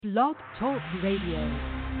Blog Talk Radio.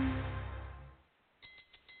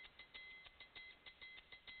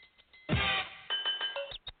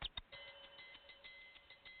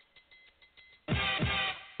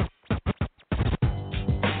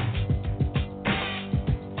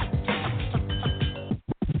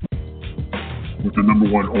 With the number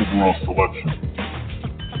one overall selection.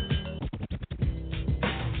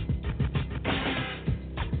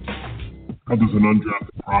 How does an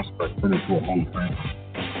undrafted prospect turn into a Hall of Famer?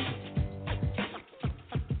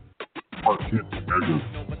 Heart can't be measured.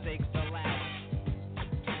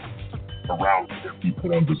 Around can't be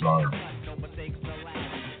put on desire.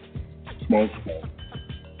 Small school,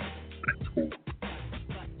 big school.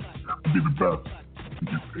 You have to be the best to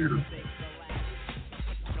get paid it.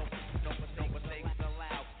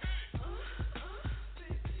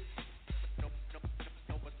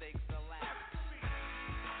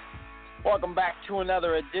 Welcome back to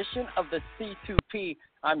another edition of the C2P.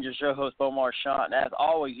 I'm just your host, Omar Shant. And as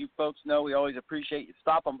always, you folks know we always appreciate you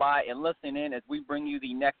stopping by and listening in as we bring you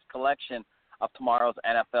the next collection of tomorrow's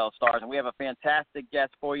NFL stars. And we have a fantastic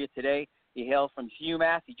guest for you today. He hails from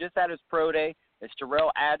UMass. He just had his pro day. It's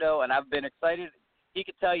Jarel Addo, and I've been excited. He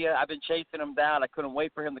could tell you I've been chasing him down. I couldn't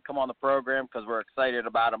wait for him to come on the program because we're excited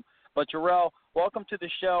about him. But, Jarel, welcome to the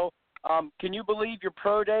show. Can you believe your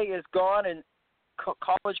pro day is gone and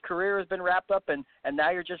college career has been wrapped up, and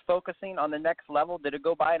now you're just focusing on the next level? Did it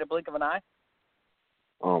go by in a blink of an eye?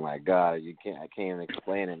 Oh my God, I can't even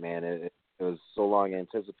explain it, man. It was so long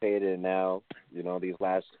anticipated, and now these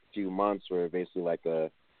last few months were basically like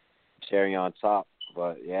a cherry on top.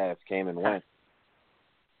 But yeah, it came and went.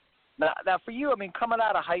 Now for you, I mean, coming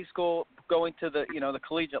out of high school, going to the the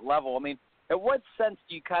collegiate level, I mean, at what sense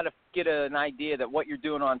do you kind of get an idea that what you're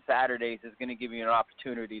doing on Saturdays is going to give you an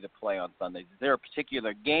opportunity to play on Sundays? Is there a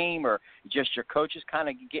particular game, or just your coaches kind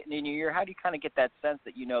of getting in your ear? How do you kind of get that sense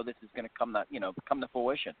that this is going to come to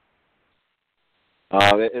fruition?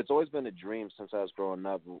 It's always been a dream since I was growing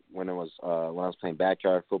up. When I was playing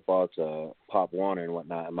backyard football to Pop Warner and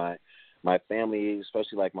whatnot. My family,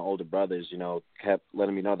 especially like my older brothers, kept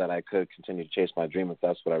letting me know that I could continue to chase my dream if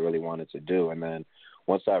that's what I really wanted to do. And then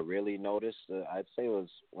once I really noticed, I'd say it was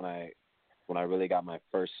when I really got my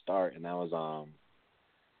first start, and that was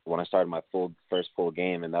when I started my first full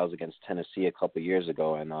game, and that was against Tennessee a couple of years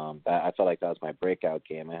ago. And I felt like that was my breakout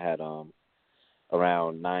game. I had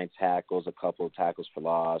around 9 tackles, a couple of tackles for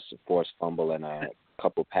loss, a forced fumble, and a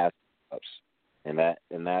couple pass ups. And that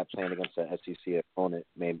playing against an SEC opponent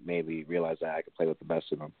made me realize that I could play with the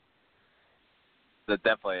best of them.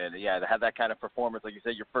 Definitely, yeah, to have that kind of performance, like you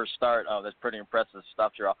said, your first start, that's pretty impressive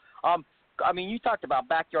stuff, Jarel. I mean, you talked about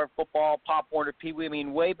backyard football, Pop Warner, Pee Wee. I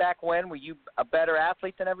mean, way back when, were you a better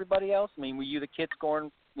athlete than everybody else? I mean, were you the kid scoring,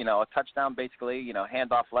 a touchdown basically,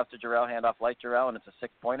 handoff left to Jarel, handoff right to Jarel, and it's a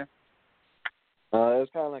 6-pointer? It was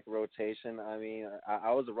kind of like a rotation. I mean,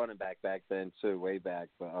 I was a running back then too, way back,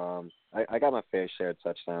 but I got my fair share of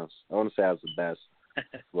touchdowns. I want to say I was the best,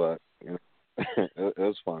 but it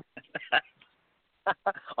was fun.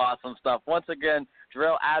 Awesome stuff. Once again,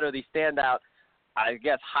 Jarel Addo, the standout, I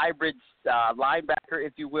guess, hybrid linebacker,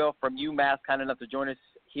 if you will, from UMass, kind enough to join us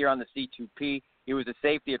here on the C2P. He was a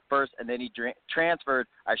safety at first, and then he transferred.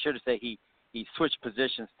 I should have said he switched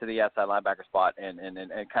positions to the outside linebacker spot and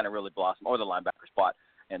kind of really blossomed, or the linebacker spot,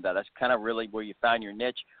 and that's kind of really where you found your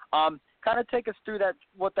niche. Kind of take us through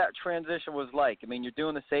what that transition was like. I mean, you're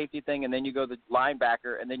doing the safety thing, and then you go to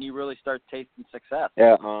linebacker, and then you really start tasting success.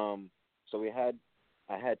 Yeah. So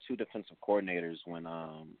I had 2 defensive coordinators when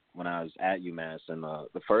I was at UMass, and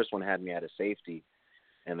the first one had me at a safety,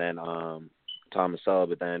 and then Thomas Sella,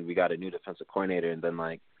 but then we got a new defensive coordinator, and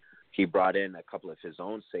then he brought in a couple of his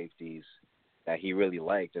own safeties that he really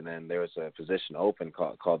liked, and then there was a position open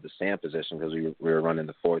called the Sam position because we were running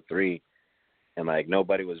the 4-3, and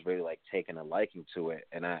nobody was really taking a liking to it,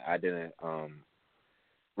 and I didn't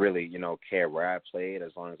really, care where I played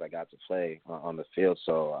as long as I got to play on the field.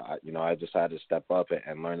 So, I decided to step up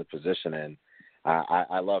and learn the position. And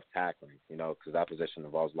I love tackling, because that position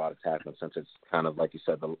involves a lot of tackling since it's kind of, like you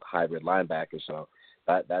said, the hybrid linebacker. So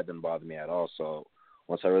that didn't bother me at all. So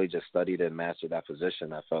once I really just studied and mastered that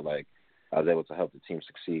position, I felt like I was able to help the team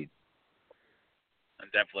succeed.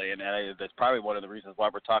 Definitely, and that's probably one of the reasons why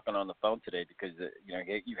we're talking on the phone today, because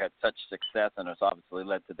you had such success, and it's obviously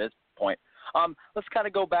led to this point. Let's kind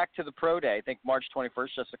of go back to the pro day. I think March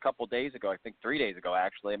 21st, just a couple of days ago. I think 3 days ago,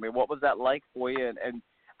 actually. I mean, what was that like for you? And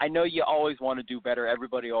I know you always want to do better.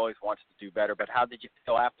 Everybody always wants to do better. But how did you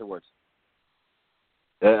feel afterwards?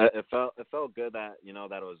 It felt good that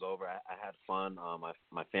that it was over. I had fun.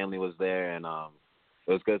 My family was there, and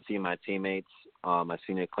it was good seeing my teammates, my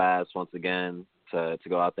senior class once again. to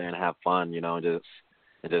go out there and have fun, and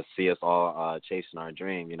just see us all chasing our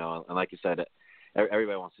dream, And like you said,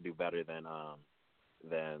 everybody wants to do better than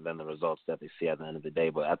the results that they see at the end of the day.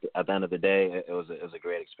 But at the end of the day, it was a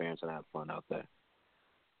great experience, and I had fun out there.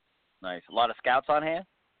 Nice. A lot of scouts on hand?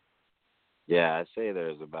 Yeah, I'd say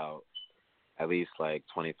there's about at least like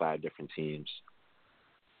 25 different teams.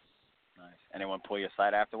 Nice. Anyone pull you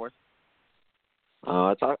aside afterwards?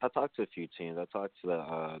 I talked to a few teams. I talked to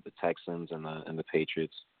the Texans and the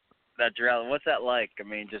Patriots. Now, Jarel, what's that like? I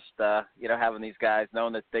mean, just having these guys,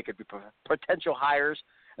 knowing that they could be potential hires,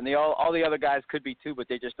 and all the other guys could be too, but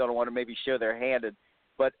they just don't want to maybe show their hand.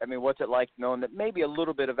 But I mean, what's it like knowing that maybe a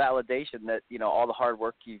little bit of validation that all the hard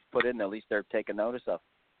work you've put in, at least they're taking notice of?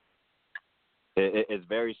 It's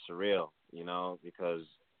very surreal, because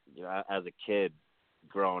as a kid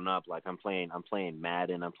growing up, like I'm playing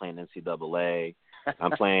Madden, I'm playing NCAA,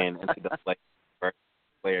 I'm playing NCAA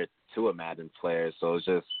player to a Madden player, so it's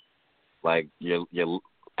just like you're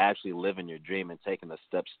actually living your dream and taking the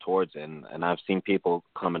steps towards it. And I've seen people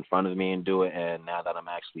come in front of me and do it, and now that I'm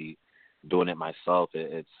actually doing it myself,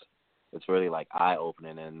 it's really like eye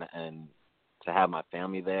opening, and to have my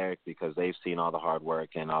family there because they've seen all the hard work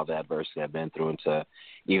and all the adversity I've been through, and to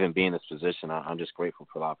even be in this position, I'm just grateful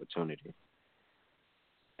for the opportunity.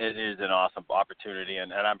 It is an awesome opportunity,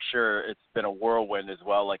 and I'm sure it's been a whirlwind as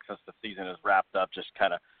well, like since the season is wrapped up, just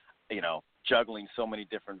kind of, juggling so many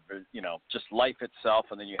different, just life itself,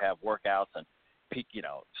 and then you have workouts and peak,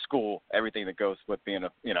 school, everything that goes with being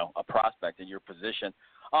a prospect in your position.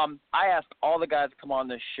 I asked all the guys to come on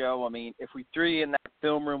this show. I mean, if we threw you in that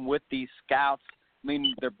film room with these scouts, I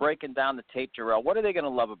mean, they're breaking down the tape, Jarel. What are they going to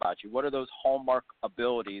love about you? What are those hallmark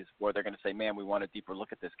abilities where they're going to say, man, we want a deeper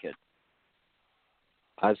look at this kid?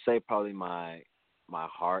 I'd say probably my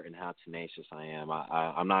heart and how tenacious I am.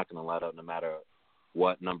 I'm not going to let up no matter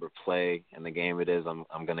what number play in the game it is.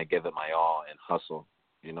 I'm going to give it my all and hustle.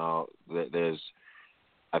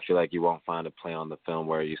 I feel like you won't find a play on the film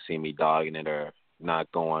where you see me dogging it or not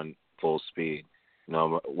going full speed.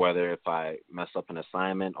 Whether if I mess up an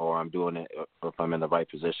assignment or I'm doing it, or if I'm in the right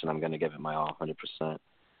position, I'm going to give it my all 100%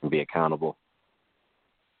 and be accountable.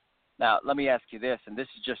 Now, let me ask you this, and this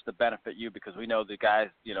is just to benefit you because we know the guys,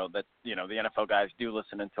 the NFL guys do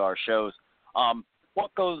listen into our shows.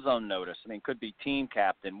 What goes unnoticed? I mean, could be team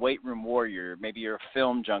captain, weight room warrior, maybe you're a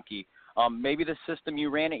film junkie, maybe the system you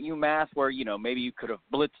ran at UMass where, maybe you could have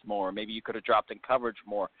blitzed more, maybe you could have dropped in coverage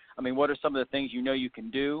more. I mean, what are some of the things you can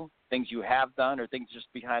do, things you have done, or things just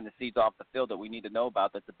behind the scenes off the field that we need to know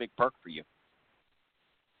about that's a big perk for you?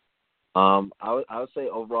 I would say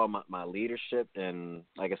overall my leadership and,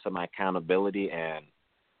 like I said, my accountability, and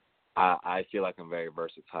I feel like I'm very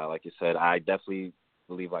versatile. Like you said, I definitely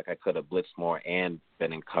believe like I could have blitzed more and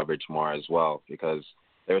been in coverage more as well, because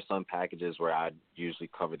there are some packages where I'd usually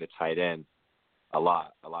cover the tight end a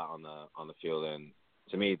lot on the field, and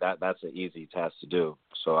to me that's an easy task to do.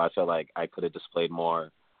 So I felt like I could have displayed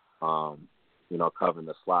more, covering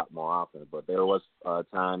the slot more often. But there was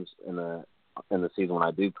times in the season when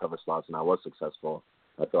I do cover slots and I was successful.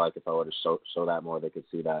 I feel like if I were to show that more, they could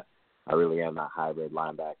see that I really am that hybrid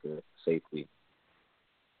linebacker safety.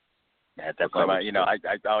 Yeah, definitely.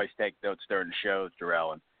 I always take notes during the shows,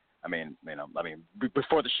 Jarel, and I mean,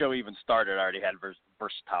 before the show even started, I already had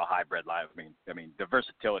versatile hybrid line. I mean, the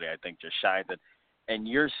versatility I think just shines, and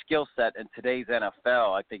your skill set in today's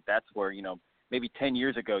NFL, I think that's where maybe 10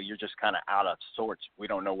 years ago you're just kind of out of sorts. We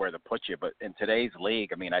don't know where to put you, but in today's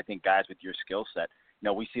league, I mean, I think guys with your skill set,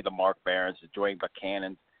 we see the Mark Barons, the Dwayne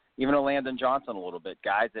Buchanans, even a Landon Johnson a little bit,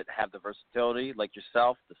 guys that have the versatility like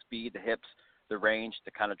yourself, the speed, the hips, the range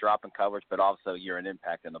to kind of drop in coverage, but also you're an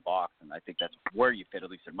impact in the box, and I think that's where you fit, at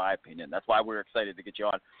least in my opinion. That's why we're excited to get you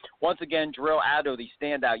on. Once again, Jarel Addo, the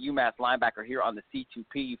standout UMass linebacker here on the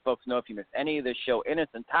C2P. You folks know if you miss any of this show in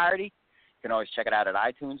its entirety, you can always check it out at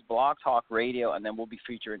iTunes, Blog Talk Radio, and then we'll be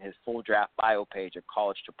featuring his full draft bio page at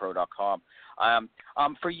collegetopro.com.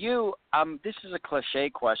 For you, this is a cliche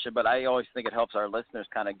question, but I always think it helps our listeners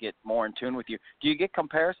kind of get more in tune with you. Do you get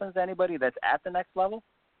comparisons to anybody that's at the next level?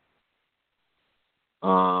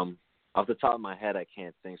 Off the top of my head, I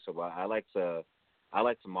can't think so, but I like to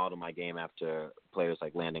model my game after players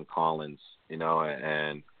like Landon Collins,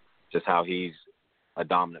 and just how he's a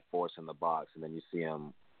dominant force in the box, and then you see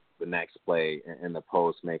him the next play in the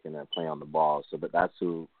post making a play on the ball. So, but that's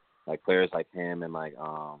who, like players like him and like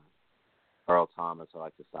Earl Thomas, I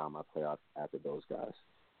like to style my play after those guys.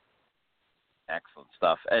 Excellent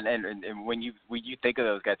stuff. And when you think of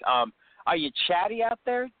those guys, are you chatty out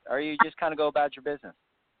there, or you just kind of go about your business?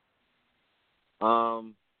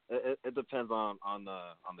 It depends on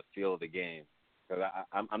the feel of the game. Because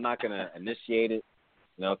I'm not going to initiate it,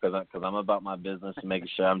 You know, because I'm about my business and making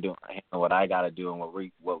sure I'm handling what I got to do and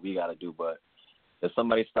what we got to do. But if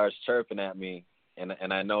somebody starts chirping at me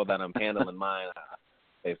and I know that I'm handling mine, I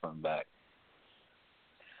say something back.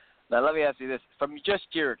 Now, let me ask you this. From just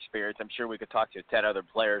your experience, I'm sure we could talk to 10 other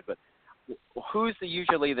players, but who's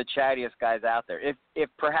usually the chattiest guys out there? If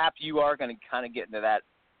perhaps you are going to kind of get into that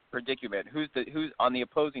predicament, who's on the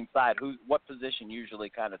opposing side? What position usually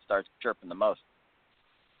kind of starts chirping the most?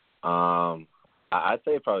 I'd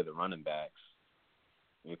say probably the running backs,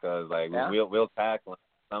 because we'll tackle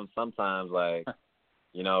them. Sometimes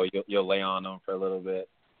you know, you'll lay on them for a little bit,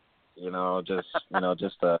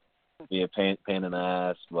 just to be a pain in the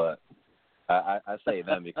ass. But I say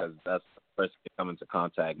them because that's the first to come into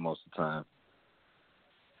contact most of the time.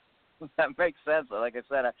 That makes sense. Like I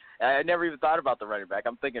said, I never even thought about the running back.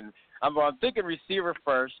 I'm thinking receiver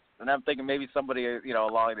first, and I'm thinking maybe somebody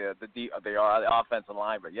along the offensive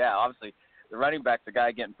line. But yeah, obviously the running back's the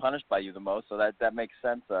guy getting punished by you the most, so that makes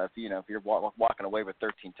sense. If you're walking away with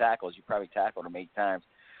 13 tackles, you probably tackled him 8 times.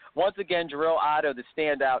 Once again, Jarel Addo, the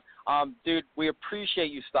standout. Dude, we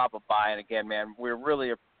appreciate you stopping by, and again, man, we're really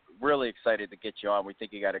excited to get you on. We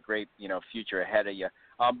think you got a great future ahead of you.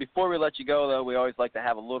 Before we let you go, though, we always like to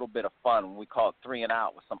have a little bit of fun. We call it 3 and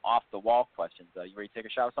Out with some off-the-wall questions. You ready to take a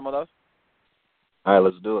shot at some of those? All right,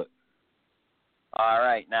 let's do it. All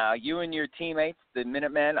right. Now, you and your teammates, the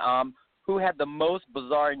Minutemen, who had the most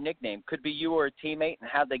bizarre nickname? Could be you or a teammate, and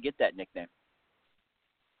how'd they get that nickname?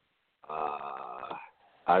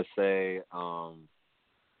 I'd say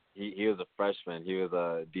he was a freshman. He was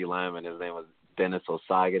a D lineman. His name was Dennis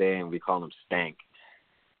Osagade, and we call him Stank.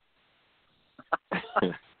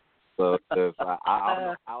 So if I don't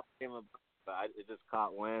know how it came about, but it just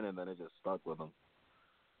caught wind, and then it just stuck with him.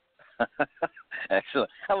 Excellent.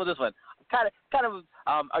 How about this one? Kind of.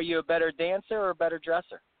 Are you a better dancer or a better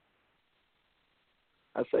dresser?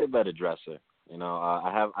 I'd say a better dresser.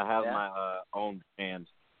 I have my own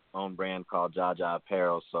brand called Jaja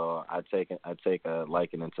Apparel, so I take a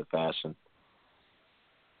liking into fashion.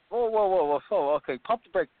 Whoa! Okay, pump the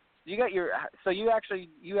brakes. You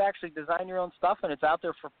actually design your own stuff and it's out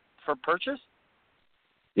there for purchase?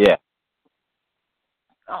 Yeah.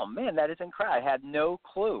 Oh man, that is incredible. I had no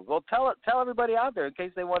clue. Well, tell everybody out there in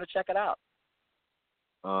case they want to check it out.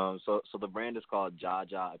 So the brand is called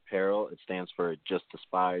Jaja Apparel. It stands for Just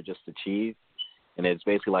Aspire, Just Achieve, and it's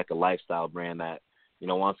basically like a lifestyle brand that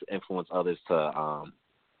wants to influence others to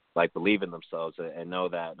believe in themselves and know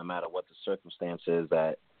that no matter what the circumstances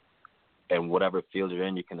that and whatever field you're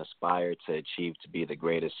in, you can aspire to achieve to be the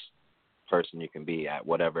greatest person you can be at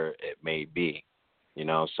whatever it may be.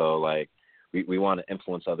 So we want to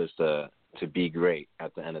influence others to be great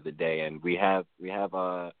at the end of the day, and we have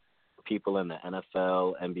people in the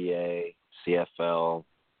NFL, NBA, CFL,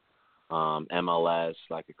 MLS,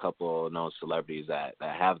 like a couple of known celebrities that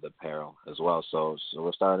have the apparel as well. So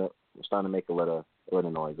we're starting to make a little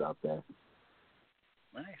noise out there.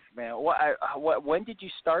 Nice, man. When did you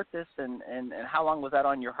start this, and how long was that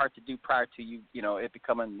on your heart to do prior to it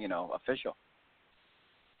becoming official?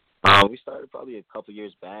 We started probably a couple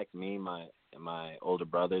years back. Me, my older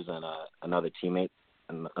brothers, and another teammate,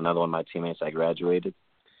 and another one of my teammates. I graduated,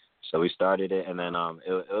 so we started it, and then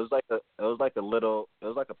it was like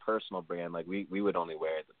a personal brand. Like we would only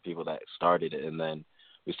wear it, the people that started it, and then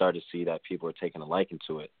we started to see that people were taking a liking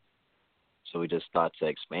to it. So we just thought to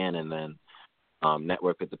expand, and then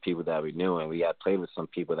network with the people that we knew, and we had played with some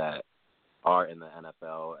people that are in the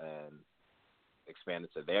NFL and expanded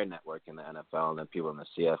to their network in the NFL, and then people in the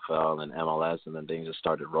CFL and MLS, and then things just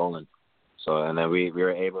started rolling. So, and then we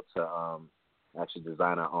were able to actually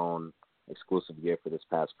design our own exclusive gear for this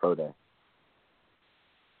past pro day.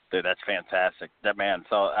 Dude, that's fantastic.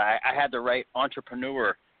 So I had the right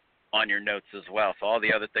entrepreneur on your notes as well. So all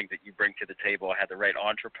the other things that you bring to the table, I had the right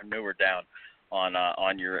entrepreneur down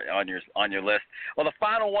on your list. Well, the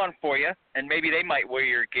final one for you, and maybe they might wear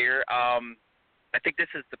your gear. I think this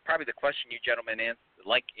is probably the question you gentlemen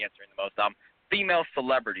like answering the most. Female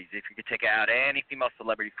celebrities. If you could take out any female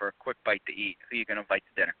celebrity for a quick bite to eat, who are you going to invite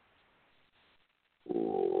to dinner?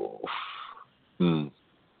 Ooh.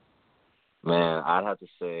 Man, I'd have to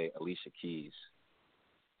say Alicia Keys.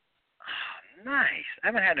 Nice. I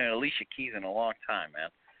haven't had an Alicia Keys in a long time, man.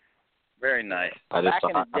 Very nice. Back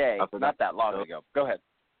in the day, not that long ago. Go ahead.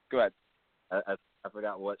 I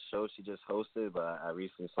forgot what show she just hosted, but I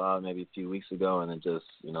recently saw it maybe a few weeks ago, and it just,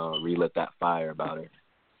 relit that fire about her.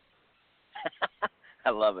 I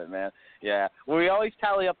love it, man. Yeah. Well, we always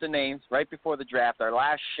tally up the names right before the draft. Our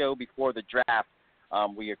last show before the draft,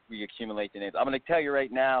 we accumulate the names. I'm going to tell you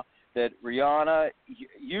right now, that Rihanna,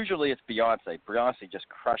 usually it's Beyonce. Beyonce just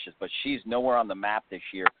crushes, but she's nowhere on the map this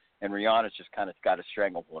year, and Rihanna's just kind of got a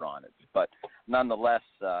stranglehold on it. But nonetheless,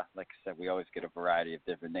 like I said, we always get a variety of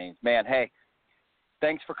different names. Man, hey,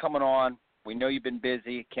 thanks for coming on. We know you've been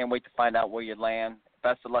busy. Can't wait to find out where you land.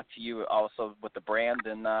 Best of luck to you also with the brand,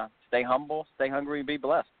 and stay humble, stay hungry, and be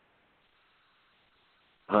blessed.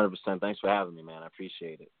 100%. Thanks for having me, man. I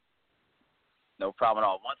appreciate it. No problem at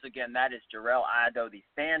all. Once again, that is Jarel Addo, the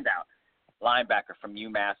standout linebacker from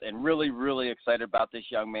UMass, and really, really excited about this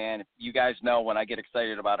young man. You guys know when I get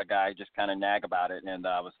excited about a guy, I just kind of nag about it, and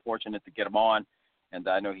I was fortunate to get him on, and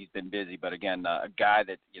I know he's been busy, but again, a guy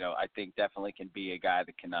that, I think definitely can be a guy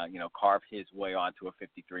that can, carve his way onto a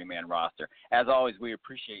 53-man roster. As always, we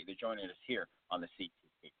appreciate you joining us here on the CT.